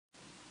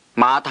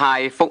馬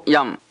太福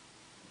音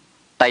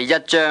第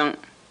1章，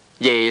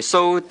耶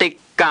穌的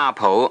家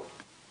譜。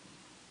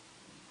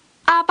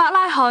亞伯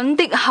拉罕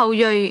的後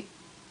裔，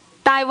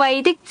大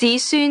衛的子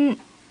孫，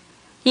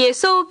耶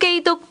穌基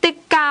督的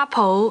家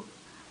譜。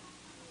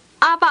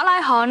亞伯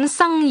拉罕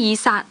生以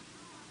撒，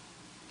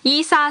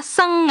以撒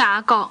生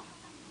雅各，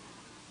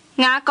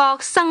雅各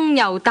生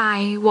猶大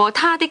和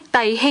他的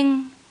弟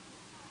兄。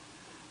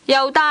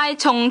猶大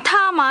從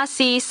他瑪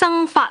氏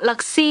生法勒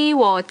斯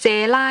和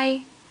謝拉，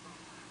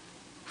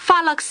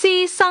法勒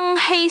斯生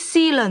希斯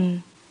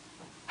倫，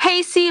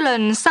希斯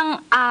倫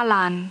生亞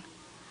蘭，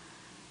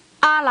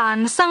亞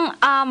蘭生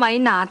阿米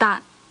拿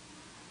達，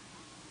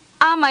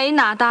阿米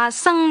拿達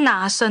生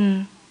拿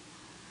順，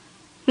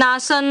拿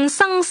順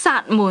生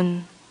撒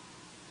門，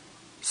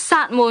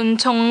撒門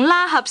從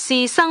拉合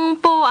氏生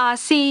波阿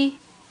斯，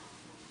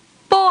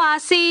波阿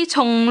斯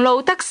從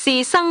路得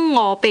氏生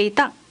俄備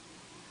得，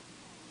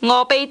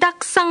俄備得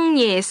生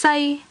耶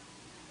西，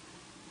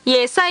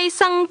耶西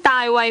生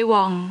大衛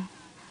王，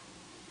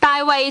大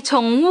衛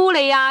從烏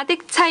利亞的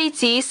妻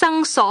子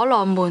生所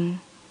羅門，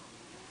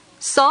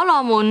所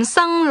羅門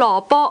生羅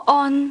波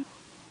安，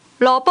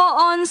羅波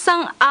安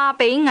生亞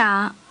比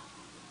雅，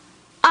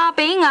亞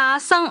比雅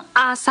生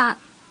亞撒，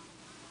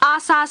亞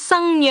撒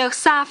生約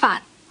沙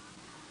法，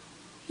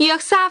約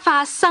沙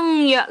法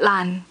生約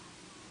蘭，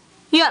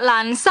約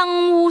蘭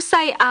生烏西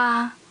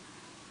亞，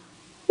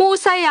烏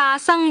西亞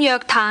生約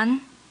坦，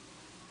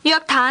約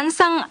坦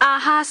生亞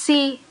哈斯，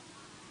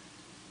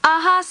亞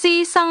哈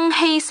斯生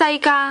希西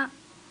家，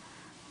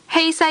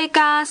希西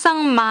家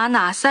生瑪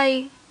拿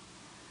西，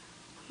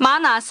瑪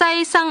拿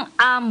西生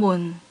亞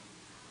門，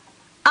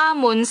亞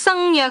門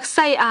生約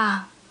西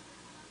亞。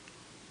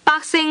百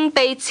姓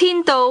被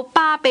遷到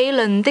巴比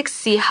倫的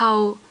時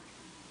候，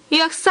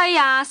約西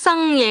亞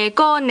生耶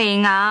哥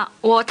尼雅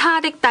和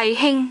他的弟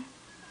兄。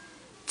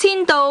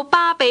遷到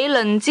巴比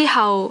倫之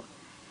後，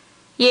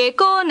耶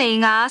哥尼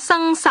雅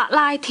生撒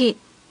拉鐵，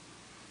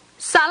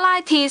撒拉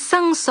鐵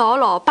生所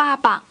羅巴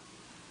伯，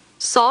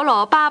所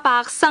羅巴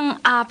伯生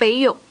亞比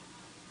玉，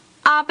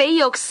亞比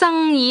玉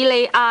生以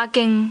利亞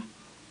敬，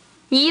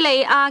以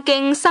利亞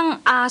敬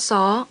生亞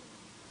所，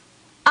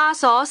亞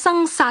所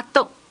生撒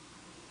督，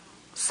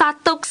撒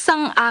督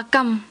生亞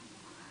金，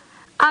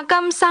亞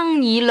金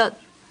生以律，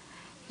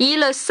以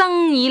律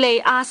生以利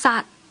亞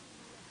撒，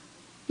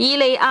以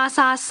利亞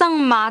撒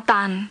生馬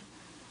但，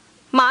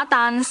馬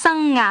但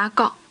生雅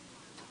各，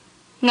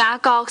雅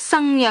各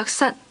生約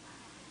瑟，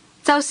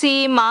就是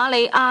瑪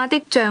利亞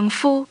的丈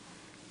夫，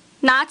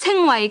那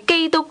稱為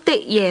基督的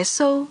耶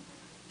穌，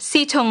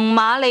是從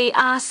瑪利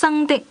亞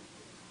生的。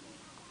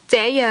這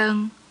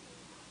樣，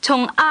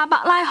從亞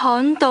伯拉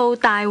罕到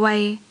大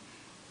衛，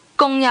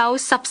共有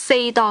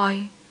14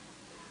代。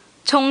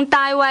從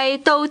大衛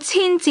到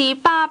遷至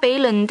巴比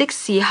倫的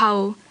時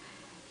候，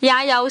也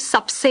有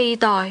14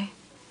代。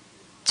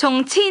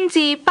從遷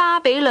至巴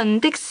比倫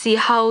的時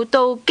候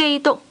到基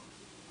督，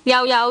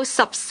又有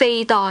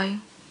14代。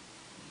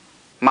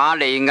瑪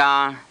利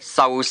亞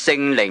受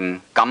聖靈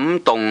感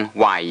動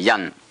懷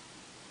孕。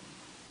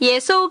耶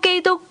穌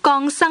基督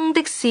降生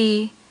的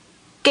事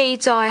記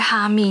在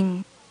下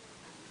面。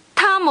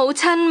他母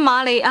親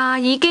瑪利亞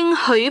已經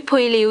許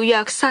配了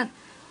約瑟，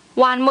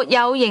還沒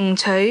有迎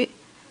娶，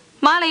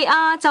瑪利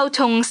亞就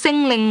從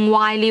聖靈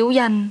懷了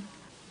孕。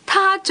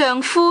她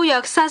丈夫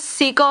約瑟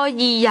是個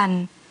義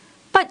人，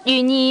不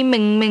願意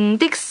明明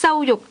的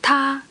羞辱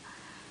她，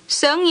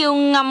想要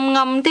暗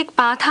暗的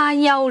把她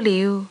休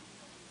了。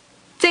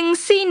正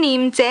思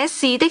念這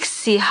事的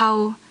時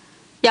候，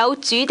有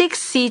主的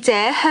使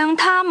者向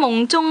他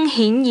夢中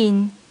顯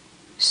現，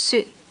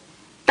說：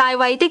大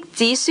衛的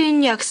子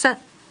孫約瑟，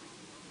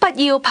不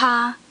要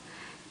怕，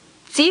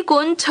只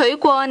管娶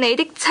過你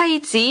的妻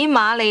子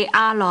瑪利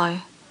亞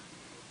來，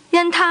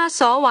因她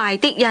所懷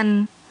的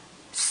孕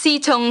是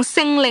從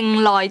聖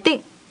靈來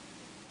的。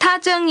他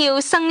將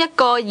要生一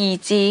個兒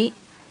子，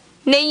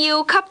你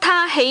要給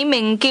他起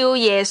名叫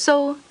耶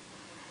穌，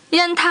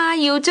因他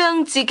要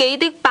將自己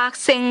的百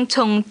姓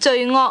從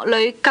罪惡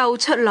裏救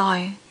出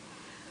來。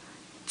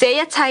這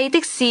一切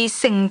的事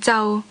成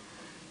就，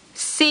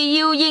是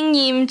要應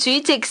驗主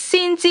藉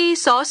先知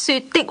所說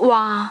的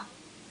話，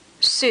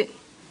說：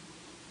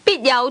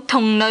必有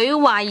童女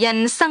懷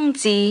孕生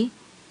子，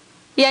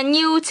人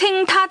要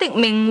稱他的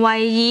名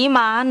為以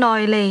馬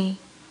內利。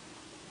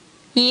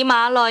以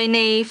馬內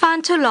利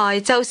翻出來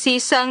就是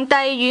上帝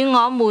與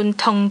我們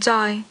同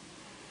在。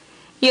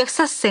約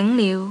瑟醒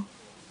了，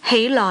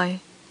起來，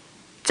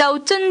就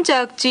遵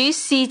着主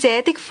使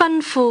者的吩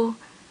咐，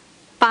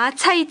把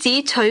妻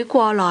子娶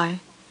過來，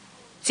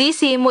只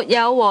是沒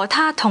有和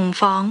他同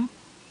房。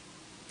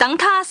等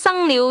他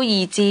生了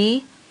兒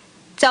子，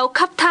就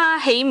給他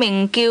起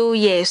名叫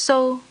耶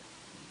穌。